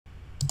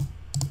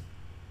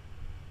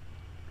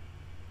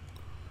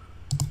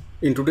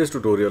In today's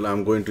tutorial,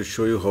 I'm going to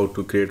show you how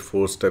to create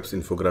 4 steps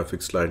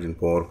infographic slide in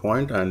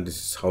PowerPoint, and this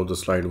is how the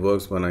slide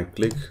works. When I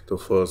click the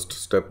first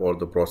step or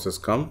the process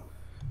come,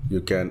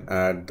 you can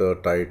add the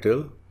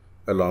title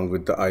along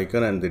with the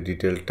icon and the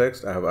detailed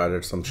text. I have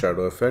added some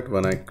shadow effect.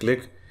 When I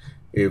click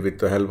with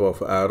the help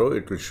of arrow,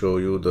 it will show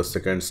you the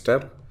second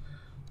step.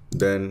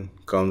 Then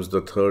comes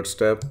the third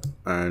step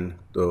and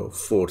the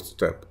fourth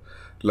step.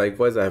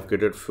 Likewise, I have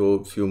created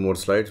few more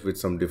slides with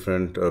some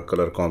different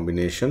color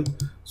combination.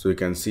 So you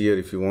can see here,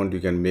 if you want, you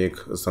can make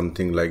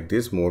something like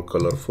this more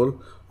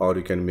colorful, or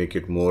you can make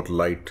it more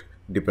light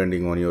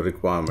depending on your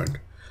requirement.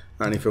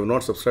 And if you have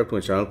not subscribed to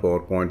my channel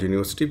PowerPoint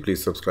University,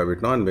 please subscribe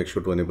it now and make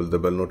sure to enable the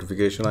bell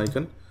notification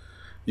icon.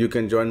 You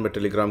can join my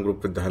Telegram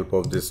group with the help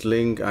of this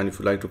link, and if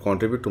you like to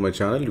contribute to my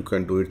channel, you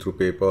can do it through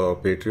PayPal or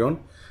Patreon.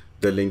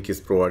 The link is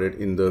provided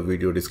in the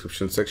video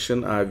description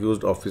section. I have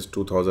used Office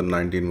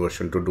 2019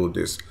 version to do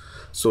this.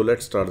 So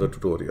let's start the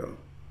tutorial.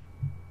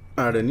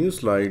 Add a new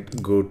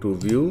slide, go to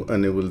View,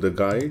 enable the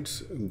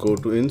guides, go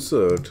to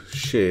Insert,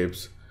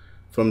 Shapes.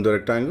 From the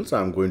rectangles,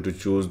 I'm going to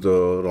choose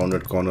the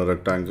rounded corner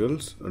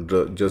rectangles.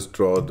 Just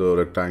draw the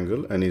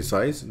rectangle, any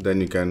size.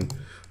 Then you can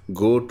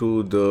go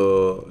to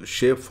the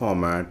shape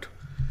format,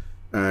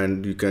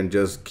 and you can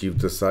just give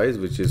the size,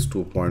 which is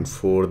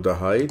 2.4 the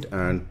height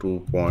and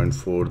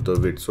 2.4 the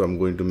width. So I'm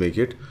going to make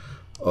it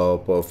a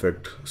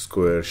perfect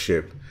square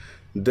shape.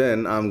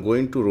 Then I'm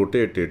going to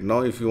rotate it.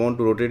 Now if you want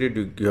to rotate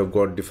it, you have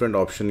got different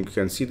options. You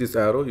can see this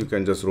arrow, you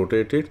can just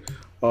rotate it,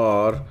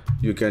 or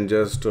you can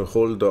just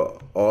hold the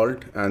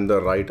Alt and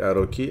the right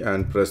arrow key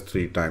and press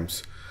 3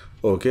 times.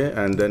 Okay,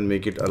 and then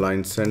make it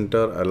align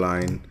center,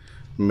 align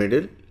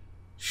middle.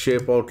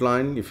 Shape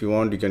outline, if you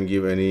want, you can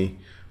give any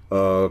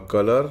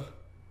color,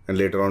 and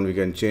later on we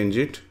can change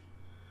it.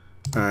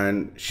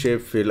 And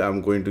shape fill,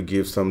 I'm going to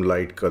give some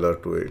light color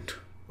to it.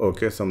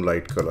 Okay, some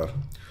light color.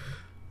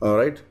 All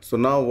right, so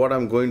now what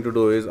I'm going to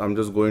do is I'm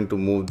just going to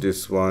move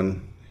this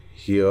one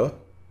here.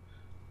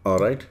 All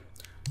right,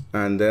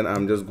 and then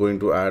I'm just going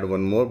to add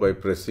one more by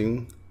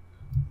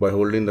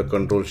holding the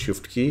Control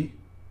Shift key.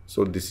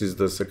 So this is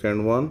the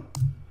second one,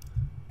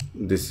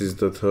 this is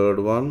the third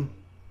one,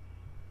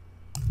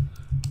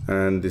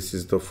 and this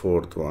is the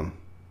fourth one.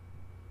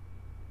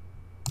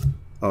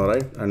 All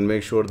right, and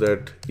make sure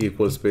that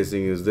equal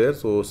spacing is there.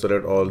 So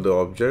select all the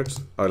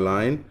objects,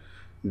 align,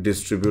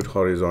 distribute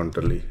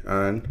horizontally,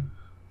 and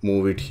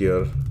move it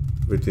here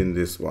within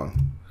this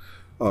one.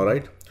 All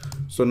right,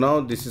 so now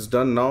this is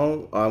done.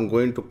 Now I'm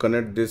going to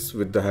connect this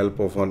with the help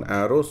of an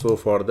arrow. So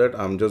for that,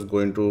 I'm just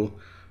going to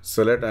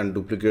select and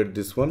duplicate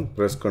this one.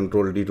 Press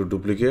Ctrl D to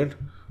duplicate,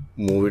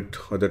 move it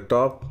at the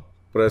top,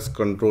 press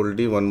Ctrl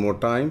D one more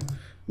time,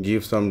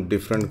 give some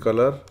different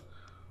color,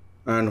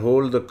 and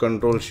hold the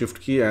Control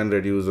Shift key and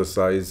reduce the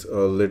size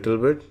a little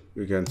bit.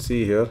 You can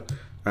see here,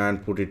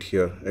 and put it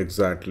here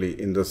exactly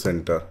in the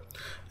center.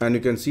 And you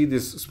can see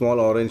this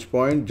small orange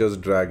point, just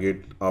drag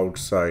it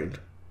outside.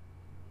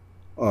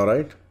 All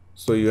right,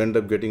 so you end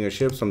up getting a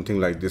shape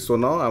something like this. So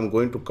now I'm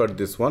going to cut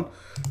this one.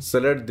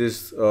 Select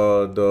this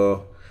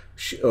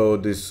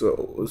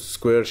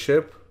square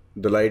shape,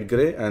 the light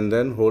gray, and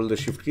then hold the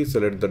Shift key,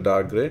 select the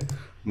dark gray,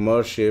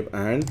 merge shape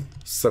and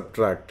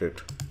subtract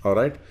it. All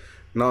right,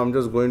 now I'm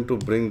just going to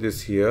bring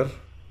this here.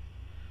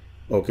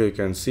 Okay, you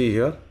can see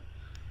here.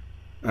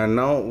 And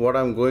now what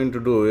I'm going to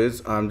do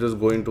is I'm just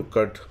going to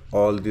cut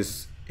all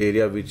this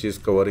area which is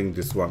covering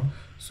this one.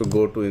 So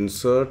go to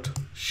Insert,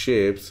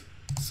 Shapes,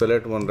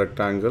 select one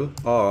rectangle,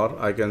 or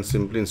I can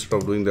simply, instead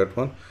of doing that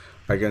one,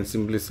 I can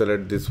simply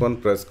select this one,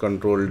 press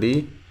Ctrl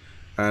D,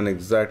 and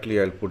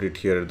exactly I'll put it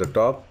here at the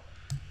top,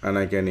 and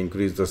I can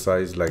increase the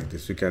size like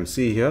this. You can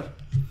see here,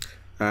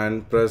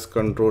 and press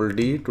Ctrl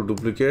D to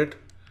duplicate,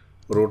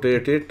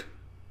 rotate it,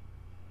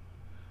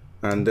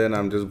 and then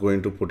I'm just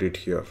going to put it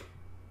here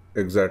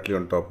exactly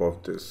on top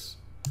of this.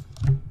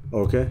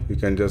 Okay, you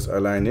can just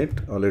align it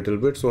a little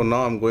bit. So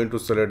now I'm going to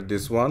select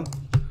this one.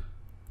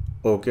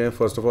 Okay,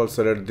 first of all,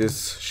 select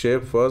this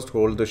shape first,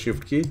 hold the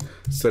Shift key,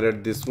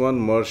 select this one,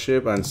 merge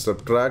shape and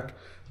subtract.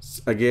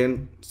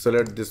 Again,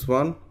 select this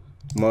one,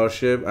 merge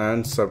shape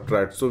and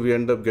subtract. So we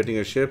end up getting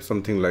a shape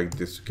something like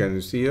this. Can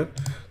you see here?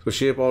 So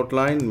shape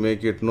outline,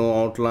 make it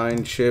no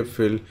outline. Shape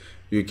fill,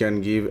 you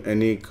can give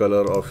any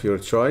color of your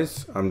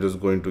choice. I'm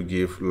just going to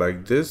give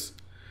like this,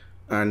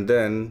 and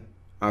then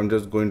I'm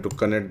just going to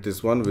connect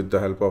this one with the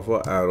help of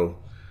an arrow.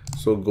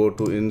 So go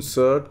to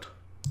Insert,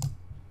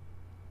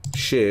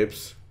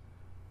 Shapes,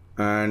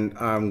 and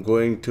I'm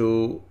going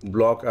to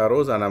block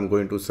arrows, and I'm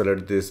going to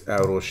select this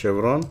arrow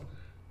chevron,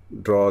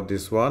 draw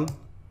this one,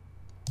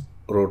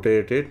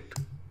 rotate it,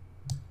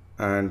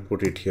 and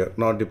put it here.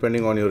 Now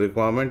depending on your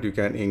requirement, you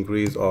can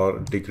increase or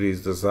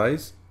decrease the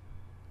size.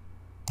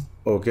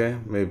 Okay,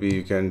 maybe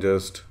you can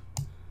just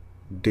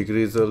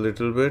decrease a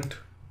little bit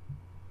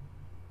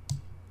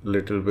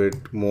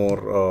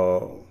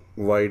more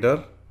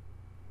wider,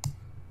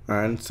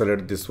 and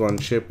select this one,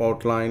 shape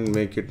outline,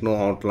 make it no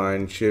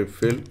outline, shape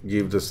fill,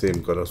 give the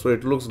same color. So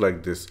it looks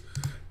like this.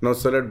 Now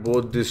select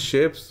both these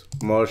shapes,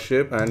 merge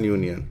shape and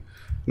union.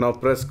 Now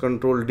press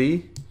Ctrl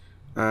D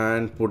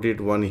and put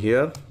it one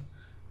here.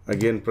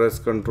 Again press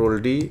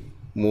Ctrl D,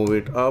 move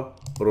it up,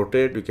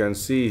 rotate. You can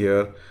see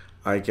here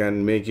I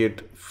can make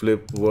it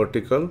flip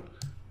vertical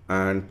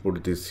and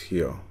put this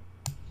here.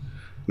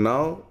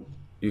 Now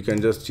you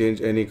can just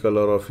change any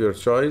color of your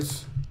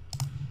choice.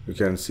 You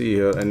can see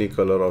here any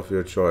color of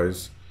your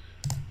choice,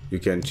 you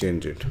can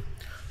change it.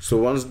 So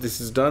once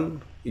this is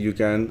done, you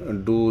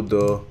can do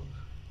the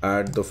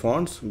add the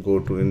fonts. Go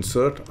to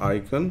insert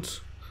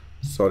icons.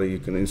 Sorry, you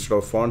can, instead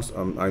of fonts,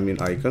 I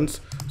mean icons.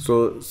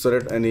 So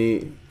select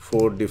any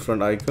 4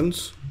 different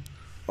icons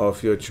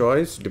of your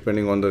choice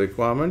depending on the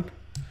requirement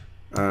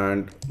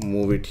and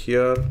move it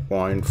here.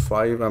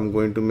 0.5 I'm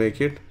going to make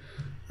it,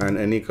 and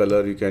any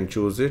color you can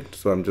choose it.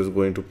 So I'm just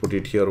going to put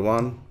it here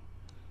 1.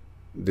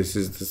 This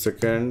is the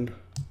second,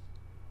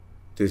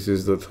 this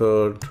is the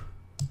third,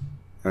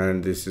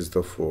 and this is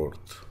the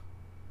fourth.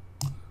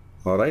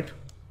 All right,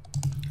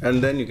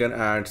 and then you can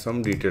add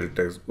some detailed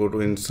text. Go to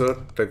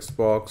insert text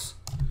box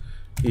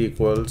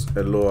equals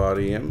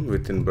LOREM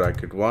within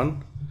bracket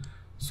 1.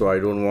 So I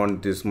don't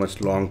want this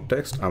much long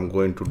text. I'm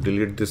going to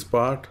delete this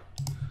part.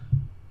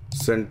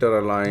 Center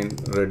align,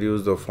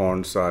 reduce the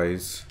font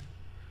size,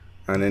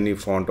 and any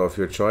font of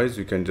your choice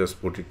you can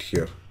just put it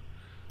here.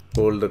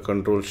 Hold the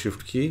Ctrl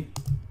Shift key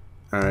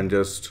and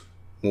just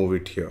move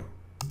it here.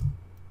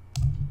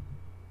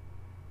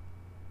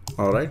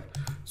 All right,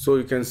 so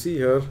you can see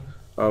here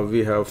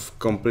we have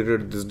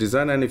completed this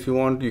design, and if you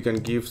want you can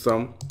give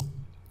some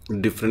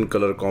different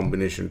color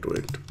combination to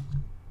it.